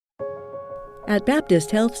At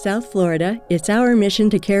Baptist Health South Florida, it's our mission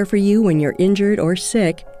to care for you when you're injured or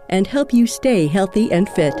sick and help you stay healthy and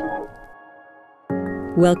fit.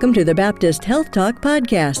 Welcome to the Baptist Health Talk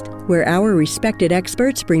podcast, where our respected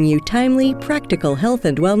experts bring you timely, practical health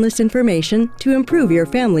and wellness information to improve your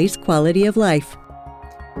family's quality of life.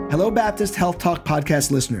 Hello, Baptist Health Talk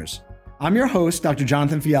podcast listeners. I'm your host, Dr.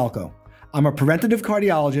 Jonathan Fialco. I'm a preventative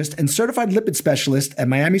cardiologist and certified lipid specialist at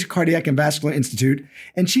Miami's Cardiac and Vascular Institute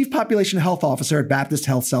and Chief Population Health Officer at Baptist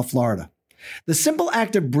Health South Florida. The simple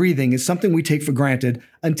act of breathing is something we take for granted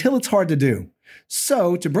until it's hard to do.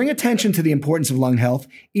 So, to bring attention to the importance of lung health,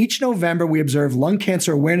 each November we observe Lung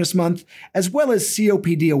Cancer Awareness Month as well as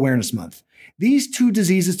COPD Awareness Month. These two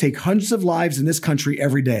diseases take hundreds of lives in this country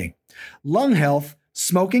every day. Lung health,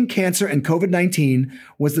 smoking, cancer, and COVID-19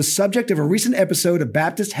 was the subject of a recent episode of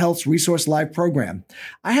Baptist Health's Resource Live program.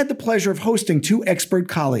 I had the pleasure of hosting two expert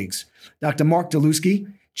colleagues, Dr. Mark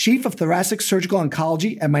Delewski, Chief of Thoracic Surgical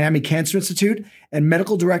Oncology at Miami Cancer Institute and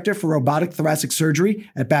Medical Director for Robotic Thoracic Surgery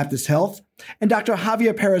at Baptist Health, and Dr.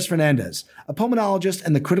 Javier Perez Fernandez, a pulmonologist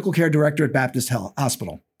and the Critical Care Director at Baptist Health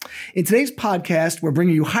Hospital. In today's podcast, we're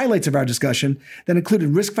bringing you highlights of our discussion that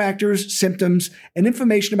included risk factors, symptoms, and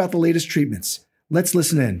information about the latest treatments. Let's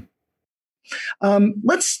listen in.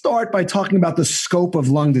 Let's start by talking about the scope of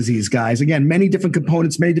lung disease, guys. Again, many different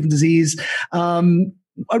components, many different disease.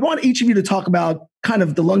 I want each of you to talk about kind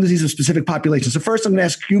of the lung disease of specific populations. So first, I'm going to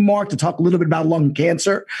ask you, Mark, to talk a little bit about lung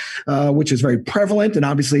cancer, which is very prevalent and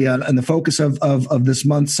obviously and the focus of this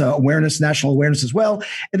month's national awareness as well.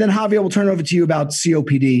 And then Javier, we'll turn it over to you about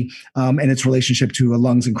COPD and its relationship to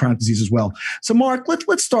lungs and chronic disease as well. So Mark,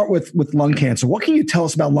 let's start with lung cancer. What can you tell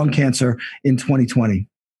us about lung cancer in 2020?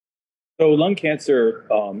 So lung cancer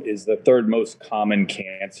is the third most common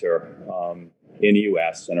cancer in the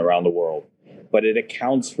U.S. and around the world. But it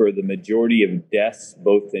accounts for the majority of deaths,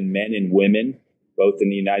 both in men and women, both in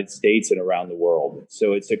the United States and around the world.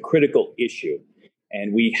 So it's a critical issue.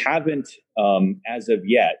 And we haven't, as of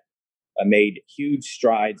yet, made huge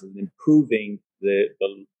strides in improving the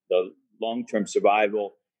long-term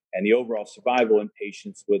survival and the overall survival in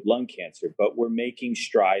patients with lung cancer. But we're making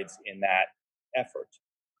strides in that effort.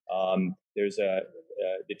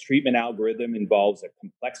 The treatment algorithm involves a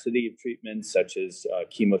complexity of treatments such as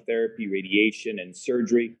chemotherapy, radiation, and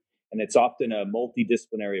surgery, and it's often a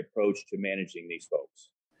multidisciplinary approach to managing these folks.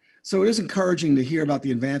 So it is encouraging to hear about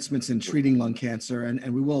the advancements in treating lung cancer, and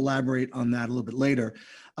we will elaborate on that a little bit later.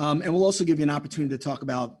 And we'll also give you an opportunity to talk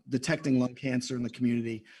about detecting lung cancer in the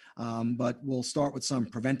community, but we'll start with some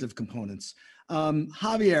preventive components.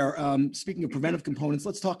 Javier, speaking of preventive components,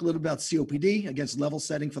 let's talk a little about COPD, against level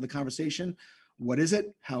setting for the conversation. What is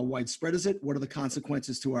it? How widespread is it? What are the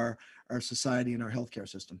consequences to our society and our healthcare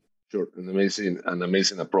system? Sure, an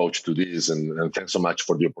amazing approach to this, and thanks so much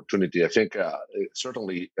for the opportunity. I think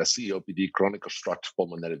certainly a COPD, chronic obstructive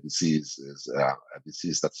pulmonary disease, is a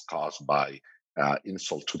disease that's caused by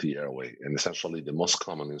insult to the airway, and essentially the most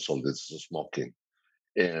common insult is smoking,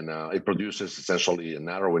 and it produces essentially a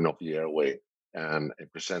narrowing of the airway, and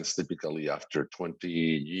it presents typically after 20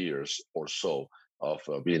 years or so of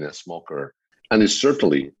being a smoker. And it's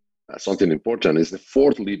certainly something important, is the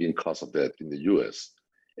fourth leading cause of death in the U.S.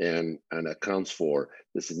 and accounts for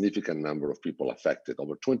the significant number of people affected.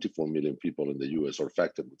 Over 24 million people in the U.S. are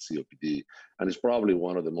affected with COPD, and it's probably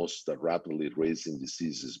one of the most rapidly rising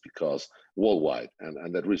diseases because worldwide.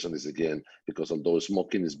 And that reason is, again, because although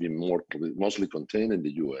smoking is being mostly contained in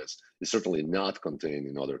the U.S., it's certainly not contained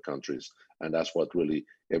in other countries. And that's what really,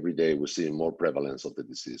 every day we're seeing more prevalence of the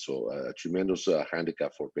disease. So a tremendous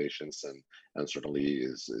handicap for patients, and certainly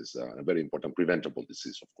is a very important preventable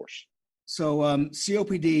disease, of course. So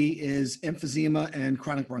COPD is emphysema and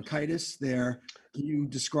chronic bronchitis. Can you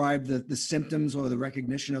describe the symptoms or the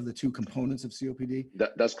recognition of the two components of COPD?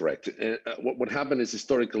 That's correct. What happened is,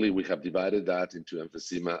 historically, we have divided that into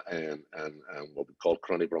emphysema and what we call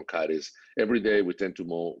chronic bronchitis. Every day we tend to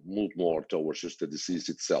move more towards just the disease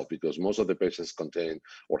itself, because most of the patients contain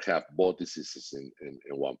or have both diseases in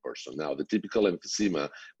one person. Now, the typical emphysema,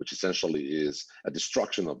 which essentially is a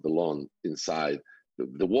destruction of the lung inside,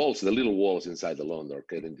 the little walls inside the lung are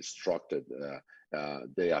getting destructed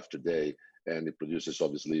day after day, and it produces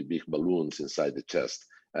obviously big balloons inside the chest.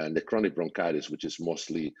 And the chronic bronchitis, which is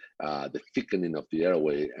mostly the thickening of the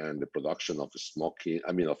airway and the production of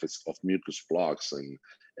mucus plugs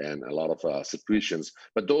and a lot of secretions.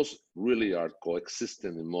 But those really are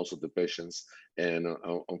coexistent in most of the patients. And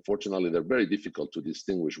unfortunately, they're very difficult to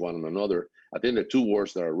distinguish one from another. I think the two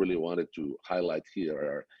words that I really wanted to highlight here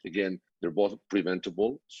are, again, they're both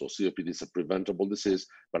preventable. So COPD is a preventable disease,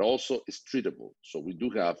 but also it's treatable. So we do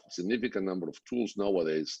have a significant number of tools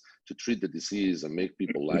nowadays to treat the disease and make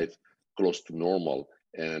people's life close to normal.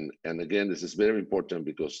 And again, this is very important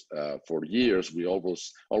because for years we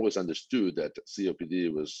always understood that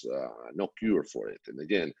COPD was no cure for it. And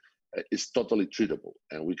again, it's totally treatable,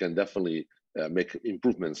 and we can definitely make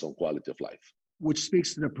improvements on quality of life. Which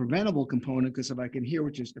speaks to the preventable component, because if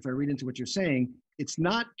I read into what you're saying, it's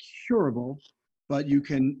not curable, but you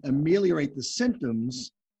can ameliorate the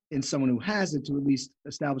symptoms in someone who has it to at least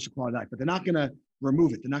establish a quality of life. But they're not going to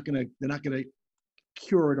remove it. They're not going to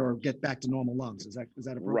cure it or get back to normal lungs. Is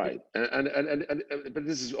that appropriate? Right, and but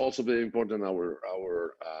this is also very important.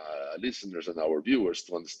 Our listeners and our viewers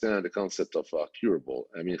to understand the concept of curable.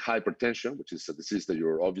 I mean, hypertension, which is a disease that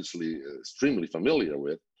you're obviously extremely familiar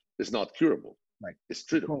with, is not curable. Right, it's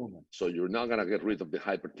treatable. So you're not going to get rid of the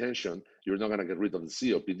hypertension. You're not going to get rid of the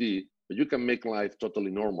COPD, but you can make life totally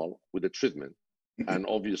normal with the treatment. And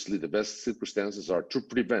obviously, the best circumstances are to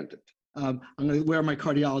prevent it. I'm going to wear my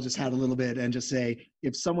cardiologist hat a little bit and just say,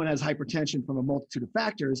 if someone has hypertension from a multitude of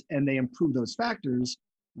factors and they improve those factors,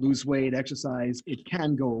 lose weight, exercise, it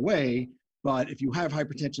can go away. But if you have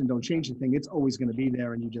hypertension, don't change the thing, it's always going to be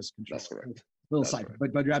there and you just control That's correct. it. Little side,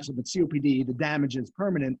 right. but you're absolutely, but COPD, the damage is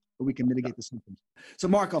permanent, but we can mitigate the symptoms. So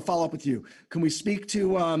Mark, I'll follow up with you. Can we speak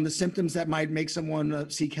to the symptoms that might make someone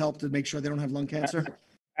seek help to make sure they don't have lung cancer?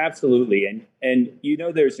 Absolutely. And you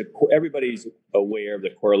know, everybody's aware of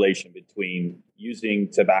the correlation between using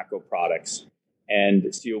tobacco products and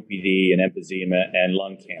COPD and emphysema and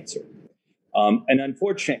lung cancer. And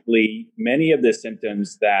unfortunately, many of the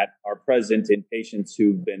symptoms that are present in patients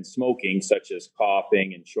who've been smoking, such as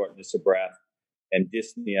coughing and shortness of breath and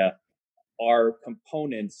dyspnea, are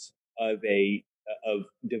components of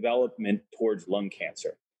development towards lung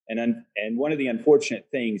cancer. And one of the unfortunate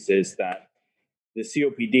things is that the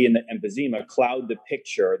COPD and the emphysema cloud the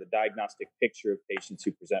diagnostic picture of patients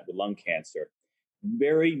who present with lung cancer.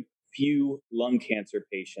 Very few lung cancer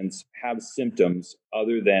patients have symptoms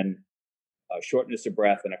other than shortness of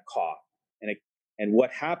breath and a cough. And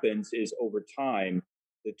what happens is over time,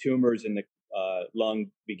 the tumors in the lung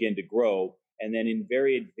begin to grow. And then in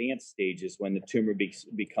very advanced stages, when the tumor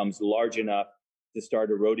becomes large enough to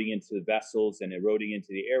start eroding into the vessels and eroding into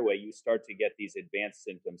the airway, you start to get these advanced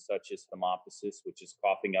symptoms such as hemoptysis, which is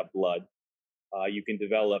coughing up blood. You can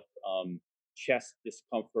develop chest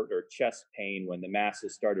discomfort or chest pain when the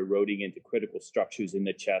masses start eroding into critical structures in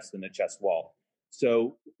the chest and the chest wall.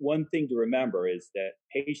 So one thing to remember is that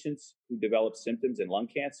patients who develop symptoms in lung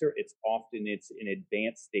cancer, it's in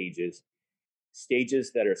advanced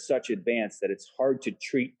stages that are such advanced that it's hard to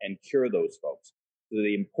treat and cure those folks. So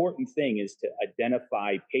the important thing is to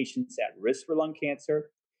identify patients at risk for lung cancer.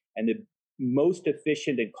 And the most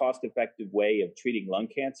efficient and cost-effective way of treating lung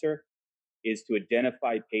cancer is to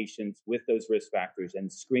identify patients with those risk factors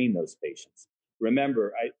and screen those patients.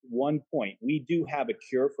 Remember, one point, we do have a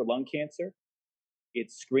cure for lung cancer.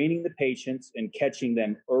 It's screening the patients and catching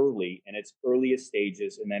them early in its earliest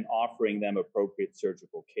stages and then offering them appropriate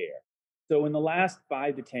surgical care. So in the last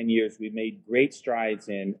 5 to 10 years, we've made great strides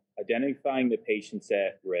in identifying the patients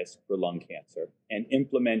at risk for lung cancer and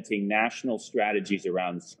implementing national strategies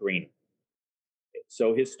around screening.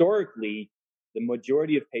 So historically, the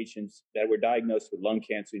majority of patients that were diagnosed with lung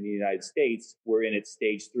cancer in the United States were in its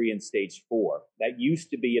stage 3 and stage 4. That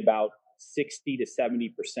used to be about 60 to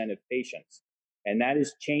 70% of patients. And that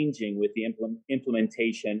is changing with the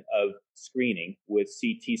implementation of screening with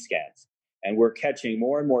CT scans. And we're catching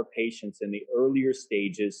more and more patients in the earlier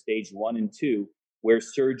stages, stage 1 and 2, where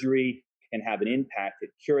surgery can have an impact at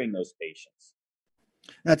curing those patients.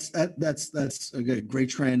 That's a great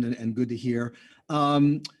trend and good to hear.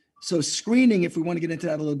 So screening, if we want to get into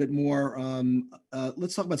that a little bit more,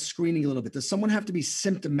 let's talk about screening a little bit. Does someone have to be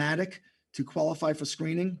symptomatic to qualify for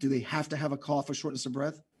screening? Do they have to have a cough or shortness of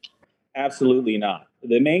breath? Absolutely not.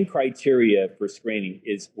 The main criteria for screening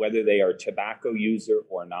is whether they are a tobacco user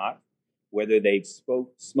or not, whether they've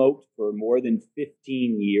smoked for more than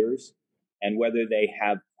 15 years, and whether they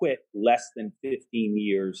have quit less than 15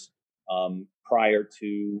 years prior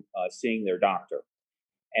to seeing their doctor.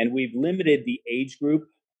 And we've limited the age group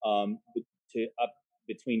to up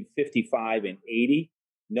between 55 and 80,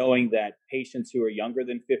 knowing that patients who are younger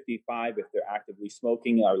than 55, if they're actively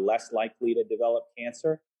smoking, are less likely to develop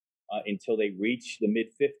cancer until they reach the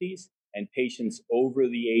mid-50s, and patients over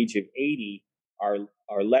the age of 80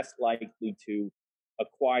 are less likely to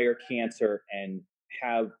acquire cancer and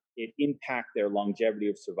have it impact their longevity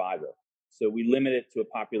of survival. So we limit it to a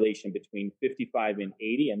population between 55 and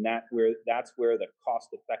 80, and that's where the cost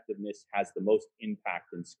effectiveness has the most impact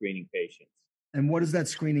in screening patients. And what is that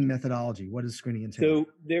screening methodology? What does screening entail?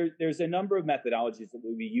 So there's a number of methodologies that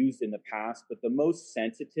we used in the past, but the most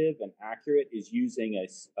sensitive and accurate is using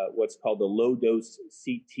what's called a low-dose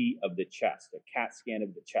CT of the chest, a CAT scan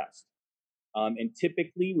of the chest. And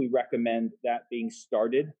typically, we recommend that being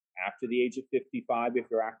started after the age of 55 if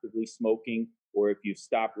you're actively smoking or if you've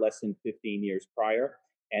stopped less than 15 years prior.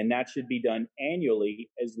 And that should be done annually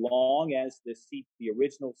as long as the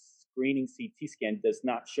original screening CT scan does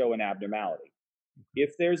not show an abnormality.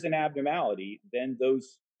 If there's an abnormality, then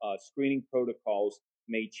those screening protocols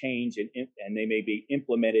may change and they may be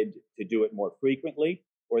implemented to do it more frequently,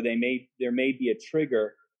 or there may be a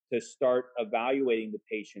trigger to start evaluating the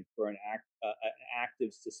patient for an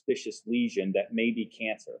active suspicious lesion that may be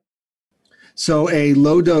cancer. So a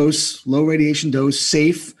low radiation dose,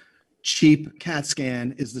 safe, cheap CAT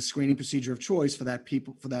scan is the screening procedure of choice for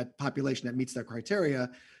that population that meets that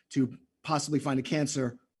criteria to possibly find a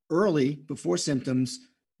cancer early, before symptoms,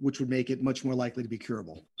 which would make it much more likely to be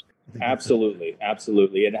curable. Absolutely.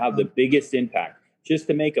 And have the biggest impact. Just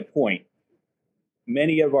to make a point,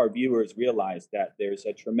 many of our viewers realize that there's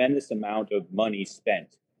a tremendous amount of money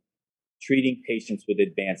spent treating patients with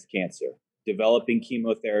advanced cancer, developing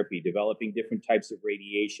chemotherapy, developing different types of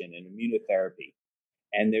radiation and immunotherapy.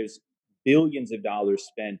 And there's billions of dollars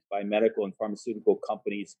spent by medical and pharmaceutical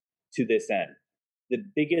companies to this end. The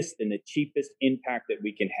biggest and the cheapest impact that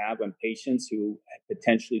we can have on patients who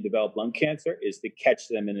potentially develop lung cancer is to catch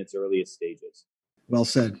them in its earliest stages. Well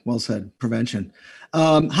said. Prevention.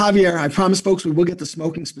 Javier, I promise folks we will get to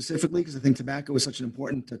smoking specifically because I think tobacco is such an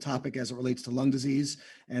important topic as it relates to lung disease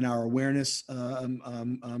and our awareness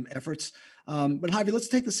efforts. But Javier, let's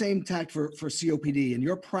take the same tact for COPD. In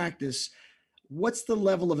your practice, what's the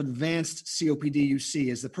level of advanced COPD you see?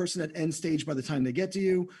 Is the person at end stage by the time they get to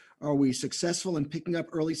you? Are we successful in picking up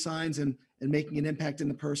early signs and making an impact in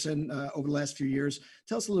the person over the last few years?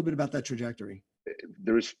 Tell us a little bit about that trajectory.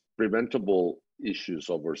 There is preventable issues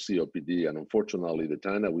over COPD, and unfortunately, the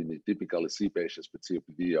time that we typically see patients with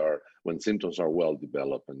COPD are when symptoms are well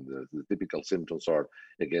developed, and the typical symptoms are,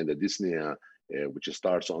 again, the dyspnea, which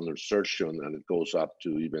starts on insertion and it goes up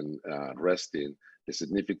to even resting, the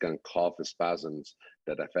significant cough spasms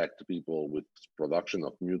that affect people with production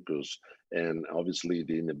of mucus, and obviously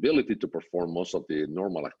the inability to perform most of the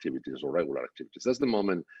normal activities or regular activities. That's the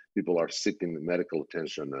moment people are seeking medical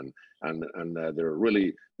attention, and they're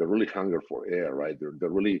really hunger for air, right? They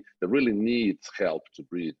really need help to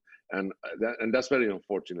breathe. And that's very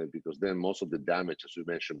unfortunate because then most of the damage, as we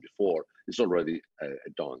mentioned before, is already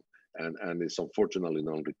done, and it's unfortunately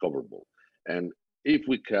non-recoverable. And if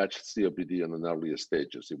we catch COPD in an earlier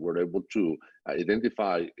stages, if we're able to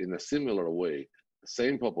identify in a similar way the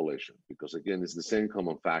same population, because again, it's the same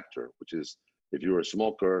common factor, which is if you're a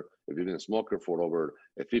smoker, if you've been a smoker for over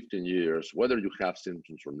 15 years, whether you have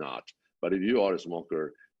symptoms or not, but if you are a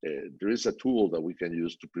smoker, there is a tool that we can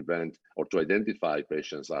use to prevent or to identify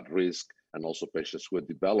patients at risk and also patients who have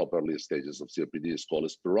developed early stages of COPD. It's called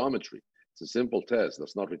spirometry. It's a simple test,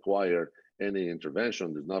 does not require any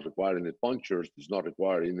intervention, does not require any punctures, does not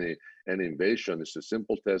require any invasion. It's a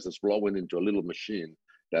simple test that's blowing into a little machine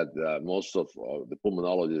that most of the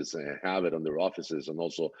pulmonologists have it in their offices, and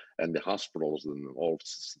also in the hospitals, and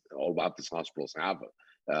all Baptist hospitals have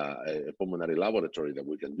a pulmonary laboratory that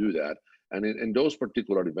we can do that. And in those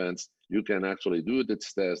particular events, you can actually do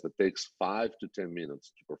this test that takes 5 to 10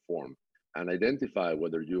 minutes to perform and identify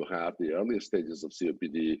whether you have the earliest stages of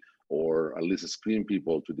COPD, or at least screen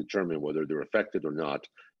people to determine whether they're affected or not.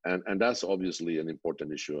 And that's obviously an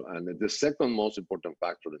important issue. And the second most important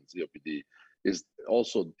factor in COPD is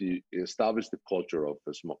also to establish the culture of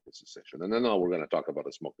the smoking cessation. And I know we're going to talk about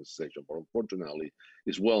the smoking cessation, but unfortunately,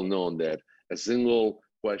 it's well known that a single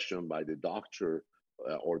question by the doctor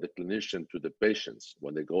or the clinician to the patients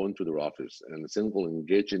when they go into their office, and a single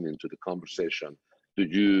engaging into the conversation, do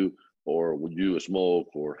you or would you smoke,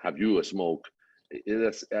 or have you a smoke? It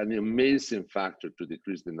is an amazing factor to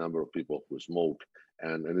decrease the number of people who smoke,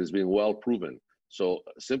 and it's been well proven. So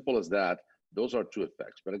simple as that, those are two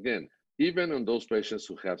effects. But again, even on those patients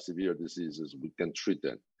who have severe diseases, we can treat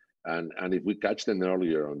them. And if we catch them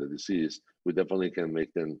earlier on the disease, we definitely can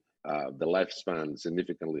make them the lifespan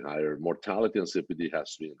significantly higher. Mortality on COPD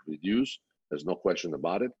has been reduced. There's no question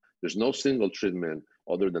about it. There's no single treatment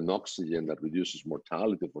other than oxygen that reduces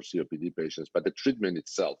mortality for COPD patients, but the treatment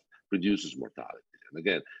itself reduces mortality. And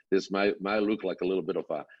again, this might look like a little bit of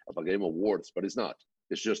a game of words, but it's not.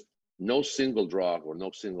 It's just no single drug or no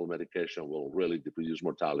single medication will really reduce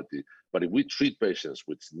mortality. But if we treat patients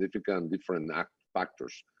with significant different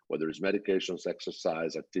factors, whether it's medications,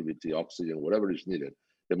 exercise, activity, oxygen, whatever is needed,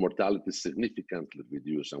 the mortality is significantly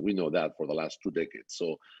reduced. And we know that for the last 2 decades.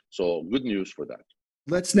 So good news for that.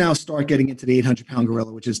 Let's now start getting into the 800-pound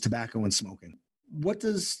gorilla, which is tobacco and smoking. What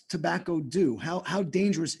does tobacco do? How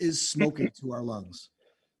dangerous is smoking to our lungs?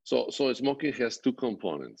 So smoking has 2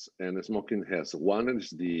 components, and smoking has one is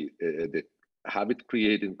the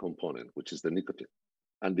habit-creating component, which is the nicotine,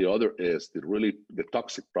 and the other is the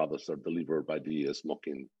toxic products are delivered by the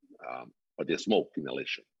smoking or the smoke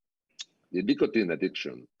inhalation. The nicotine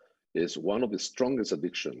addiction is one of the strongest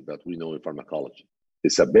addictions that we know in pharmacology.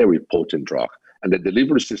 It's a very potent drug, and the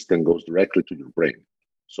delivery system goes directly to your brain.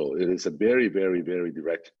 So it is a very, very, very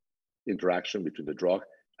direct interaction between the drug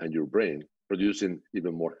and your brain, producing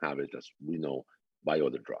even more habit, as we know, by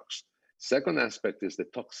other drugs. Second aspect is the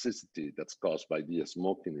toxicity that's caused by the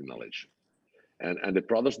smoking inhalation. And the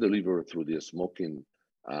products delivered through the smoking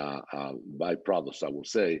byproducts, I will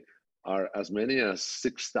say, are as many as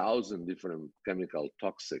 6,000 different chemical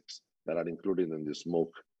toxics that are included in the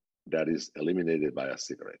smoke that is eliminated by a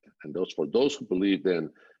cigarette. And for those who believe then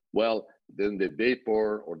the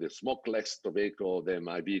vapor or the smokeless tobacco, they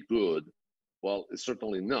might be good. Well, it's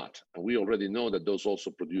certainly not. And we already know that those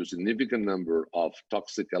also produce a significant number of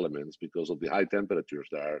toxic elements because of the high temperatures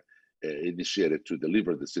that are initiated to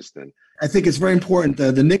deliver the system. I think it's very important.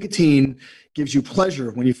 The nicotine gives you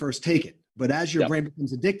pleasure when you first take it. But as your brain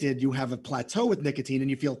becomes addicted, you have a plateau with nicotine and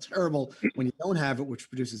you feel terrible when you don't have it, which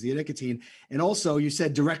produces the nicotine. And also, you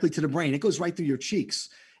said directly to the brain, it goes right through your cheeks.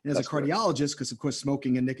 And as a cardiologist, because of course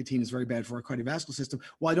smoking and nicotine is very bad for our cardiovascular system,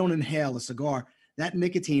 well, I don't inhale a cigar. That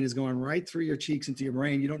nicotine is going right through your cheeks into your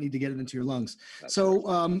brain. You don't need to get it into your lungs.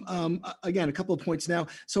 Again, a couple of points now.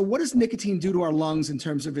 So what does nicotine do to our lungs in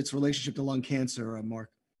terms of its relationship to lung cancer, Mark?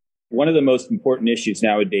 One of the most important issues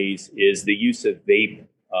nowadays is the use of vape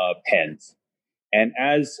pens. And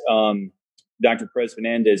as Dr.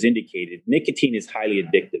 Perez-Fernandez indicated, nicotine is highly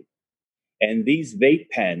addictive. And these vape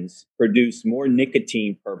pens produce more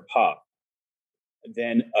nicotine per puff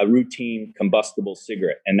than a routine combustible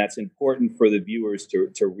cigarette. And that's important for the viewers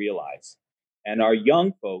to realize. And our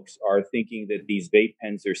young folks are thinking that these vape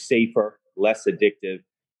pens are safer, less addictive,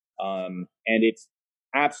 and it's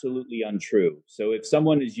absolutely untrue. So if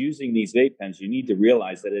someone is using these vape pens, you need to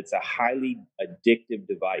realize that it's a highly addictive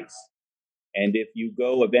device. And if you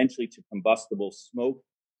go eventually to combustible smoke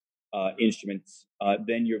instruments,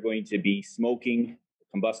 then you're going to be smoking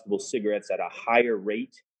combustible cigarettes at a higher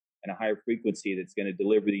rate and a higher frequency that's going to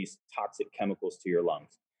deliver these toxic chemicals to your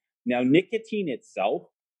lungs. Now, nicotine itself,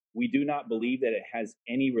 we do not believe that it has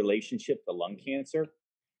any relationship to lung cancer.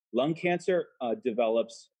 Lung cancer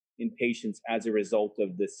develops in patients as a result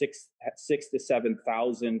of the 6,000 to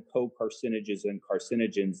 7,000 co-carcinogens and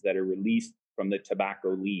carcinogens that are released from the tobacco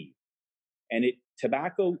leaf. And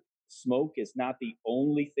tobacco smoke is not the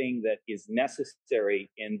only thing that is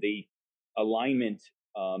necessary in the alignment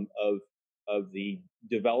of the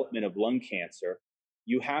development of lung cancer.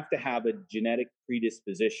 You have to have a genetic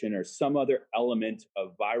predisposition or some other element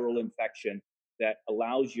of viral infection that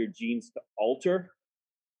allows your genes to alter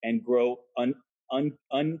and grow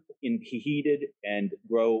unimpeded and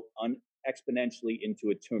grow exponentially into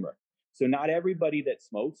a tumor. So not everybody that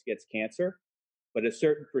smokes gets cancer, but a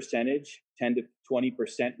certain percentage, 10 to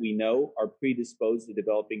 20%, we know are predisposed to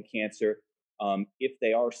developing cancer if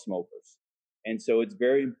they are smokers. And so it's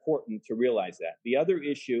very important to realize that. The other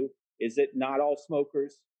issue is that not all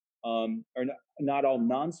smokers or not all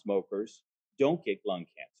non-smokers don't get lung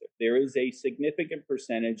cancer. There is a significant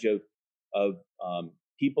percentage of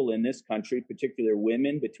people in this country, particularly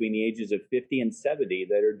women between the ages of 50 and 70,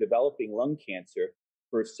 that are developing lung cancer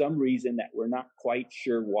for some reason that we're not quite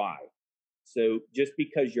sure why. So just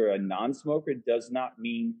because you're a non-smoker does not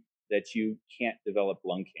mean that you can't develop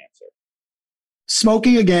lung cancer.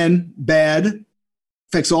 Smoking, again, bad,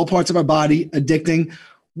 affects all parts of our body, addicting.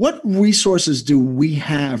 What resources do we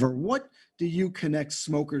have, or what do you connect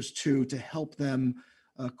smokers to help them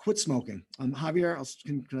quit smoking? Javier,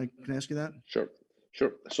 can I ask you that? Sure.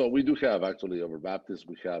 So we do have actually over Baptist,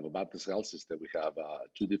 we have a Baptist Health System. We have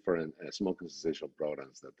 2 different smoking cessation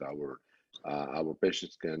programs that our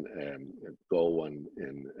patients can go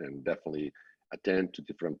and definitely attend to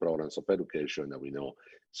different programs of education that we know.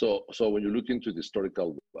 So when you look into the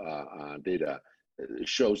historical data, it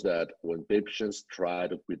shows that when patients try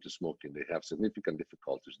to quit the smoking, they have significant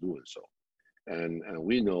difficulties doing so. And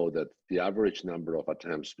we know that the average number of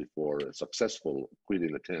attempts before a successful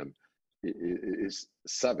quitting attempt is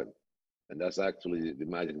 7. And that's actually the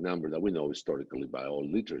magic number that we know historically by all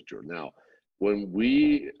literature. Now, when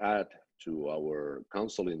we add to our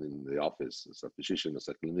counseling in the office as a physician, as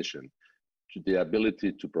a clinician, to the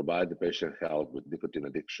ability to provide the patient help with nicotine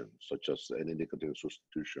addiction, such as any nicotine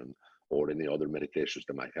substitution or any other medications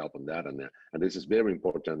that might help on that. And this is very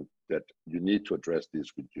important, that you need to address this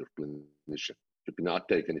with your clinician. You cannot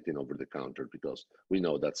take anything over the counter, because we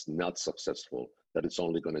know that's not successful, that it's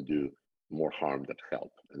only going to do more harm than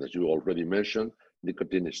help. And as you already mentioned,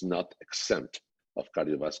 nicotine is not exempt of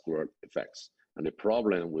cardiovascular effects. And the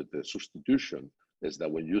problem with the substitution is that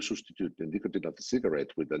when you substitute the nicotine of the cigarette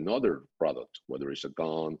with another product, whether it's a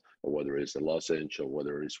gum or whether it's a lozenge or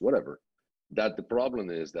whether it's whatever, that the problem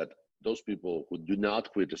is that those people who do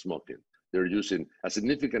not quit smoking, they're using a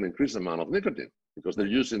significant increased amount of nicotine, because they're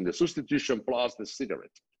using the substitution plus the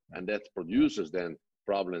cigarette. And that produces then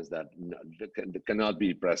problems that cannot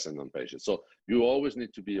be present on patients. So you always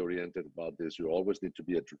need to be oriented about this. You always need to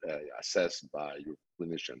be assessed by your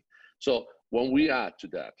clinician. So when we add to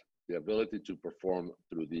that the ability to perform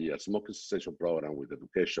through the smoking cessation program with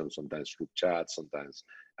education, sometimes through chat, sometimes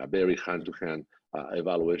a very hand-to-hand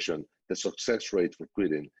evaluation, the success rate for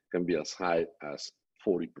quitting can be as high as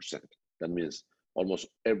 40%. That means almost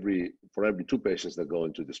for every 2 patients that go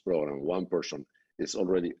into this program, 1 person is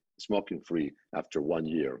already smoking-free after 1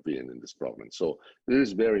 year of being in this program. So it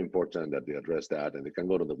is very important that they address that, and they can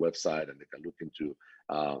go to the website and they can look into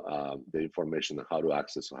the information on how to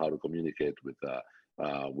access, how to communicate with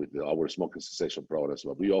our smoking cessation programs.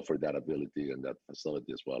 But we offer that ability and that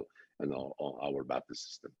facility as well in our Baptist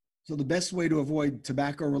system. So the best way to avoid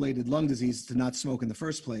tobacco-related lung disease is to not smoke in the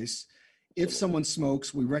first place. If someone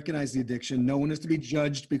smokes, we recognize the addiction. No one is to be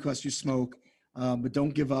judged because you smoke, but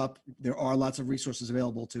don't give up. There are lots of resources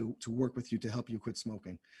available to work with you to help you quit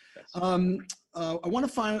smoking. Yes. I want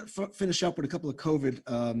to finish up with a couple of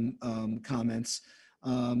COVID comments.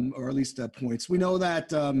 Or at least points. We know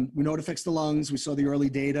that it affects the lungs. We saw the early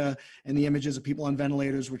data and the images of people on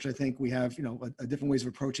ventilators, which I think we have, a different ways of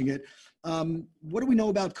approaching it. What do we know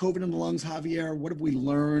about COVID in the lungs, Javier? What have we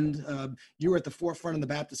learned? You were at the forefront in the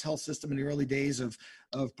Baptist health system in the early days of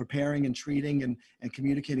preparing and treating and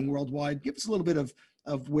communicating worldwide. Give us a little bit of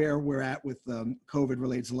where we're at with COVID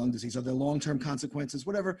related to lung disease. Are there long-term consequences?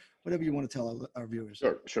 Whatever you want to tell our viewers.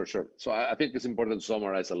 Sure. So I think it's important to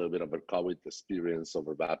summarize a little bit of our COVID experience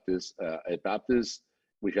over Baptist. At Baptist,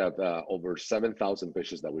 we have over 7,000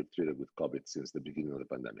 patients that we've treated with COVID since the beginning of the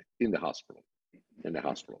pandemic in the hospital.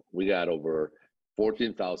 We had over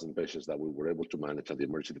 14,000 patients that we were able to manage at the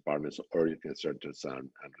emergency departments, urgent care centers, and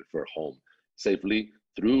refer home safely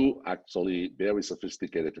through actually very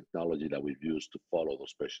sophisticated technology that we've used to follow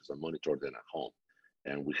those patients and monitor them at home.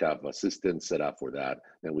 And we have assistants set up for that.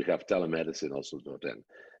 And we have telemedicine also built in.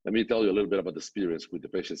 Let me tell you a little bit about the experience with the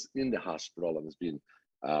patients in the hospital. And it's been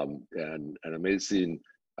an amazing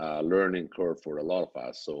learning curve for a lot of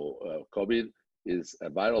us. So COVID is a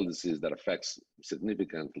viral disease that affects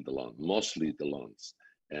significantly the lung, mostly the lungs.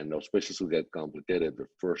 And those patients who get complicated, the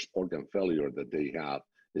first organ failure that they have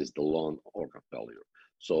is the lung organ failure.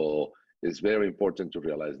 So it's very important to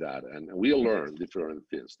realize that. And we'll learn different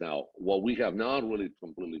things. Now, what we have not really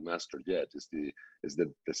completely mastered yet is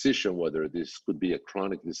the decision whether this could be a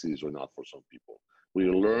chronic disease or not for some people. We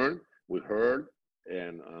learned, we heard,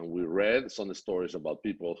 and we read some stories about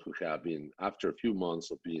people who have been, after a few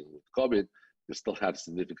months of being with COVID, they still have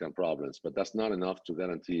significant problems, but that's not enough to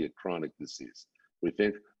guarantee a chronic disease. We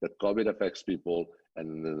think that COVID affects people,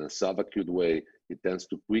 and in a subacute way, it tends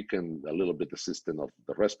to weaken a little bit the system of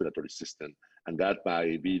the respiratory system, and that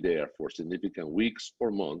might be there for significant weeks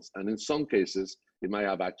or months. And in some cases, it might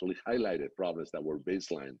have actually highlighted problems that were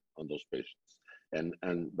baseline on those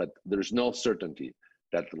patients. But there's no certainty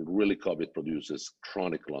that really COVID produces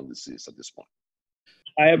chronic lung disease at this point.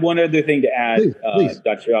 I have one other thing to add, please.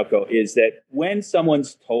 Dr. Fialco, is that when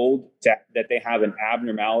someone's told that they have an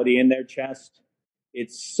abnormality in their chest,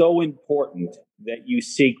 it's so important that you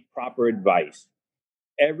seek proper advice.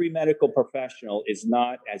 Every medical professional is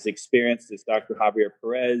not as experienced as Dr. Javier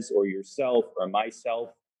Perez or yourself or myself.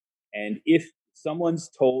 And if someone's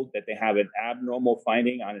told that they have an abnormal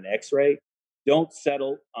finding on an X-ray, don't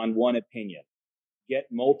settle on one opinion. Get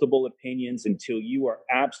multiple opinions until you are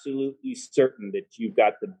absolutely certain that you've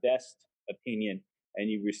got the best opinion and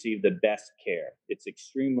you receive the best care. It's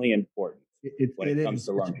extremely important when it comes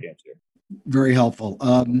to lung cancer. Very helpful.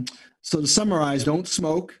 So to summarize, don't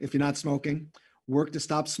smoke if you're not smoking. Work to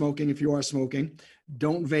stop smoking if you are smoking.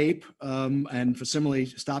 Don't vape, and for similarly,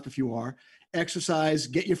 stop if you are. exercise,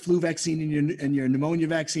 get your flu vaccine and your pneumonia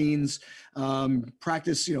vaccines,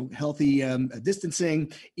 practice, healthy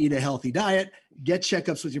distancing, eat a healthy diet, get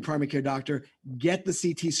checkups with your primary care doctor, get the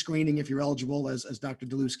CT screening if you're eligible, as Dr.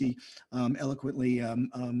 Daluski eloquently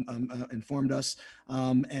informed us.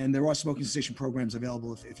 And there are smoking cessation programs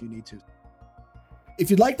available if you need to. If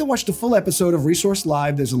you'd like to watch the full episode of Resource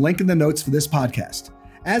Live, there's a link in the notes for this podcast.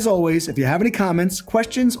 As always, if you have any comments,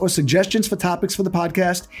 questions, or suggestions for topics for the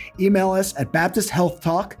podcast, email us at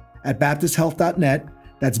baptisthealthtalk@baptisthealth.net.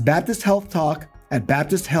 That's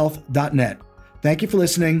baptisthealthtalk@baptisthealth.net. Thank you for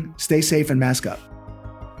listening. Stay safe and mask up.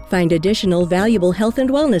 Find additional valuable health and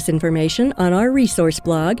wellness information on our resource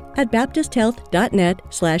blog at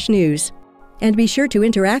baptisthealth.net/news. And be sure to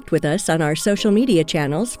interact with us on our social media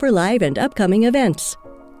channels for live and upcoming events.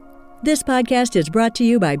 This podcast is brought to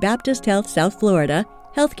you by Baptist Health South Florida,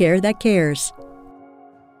 healthcare that cares.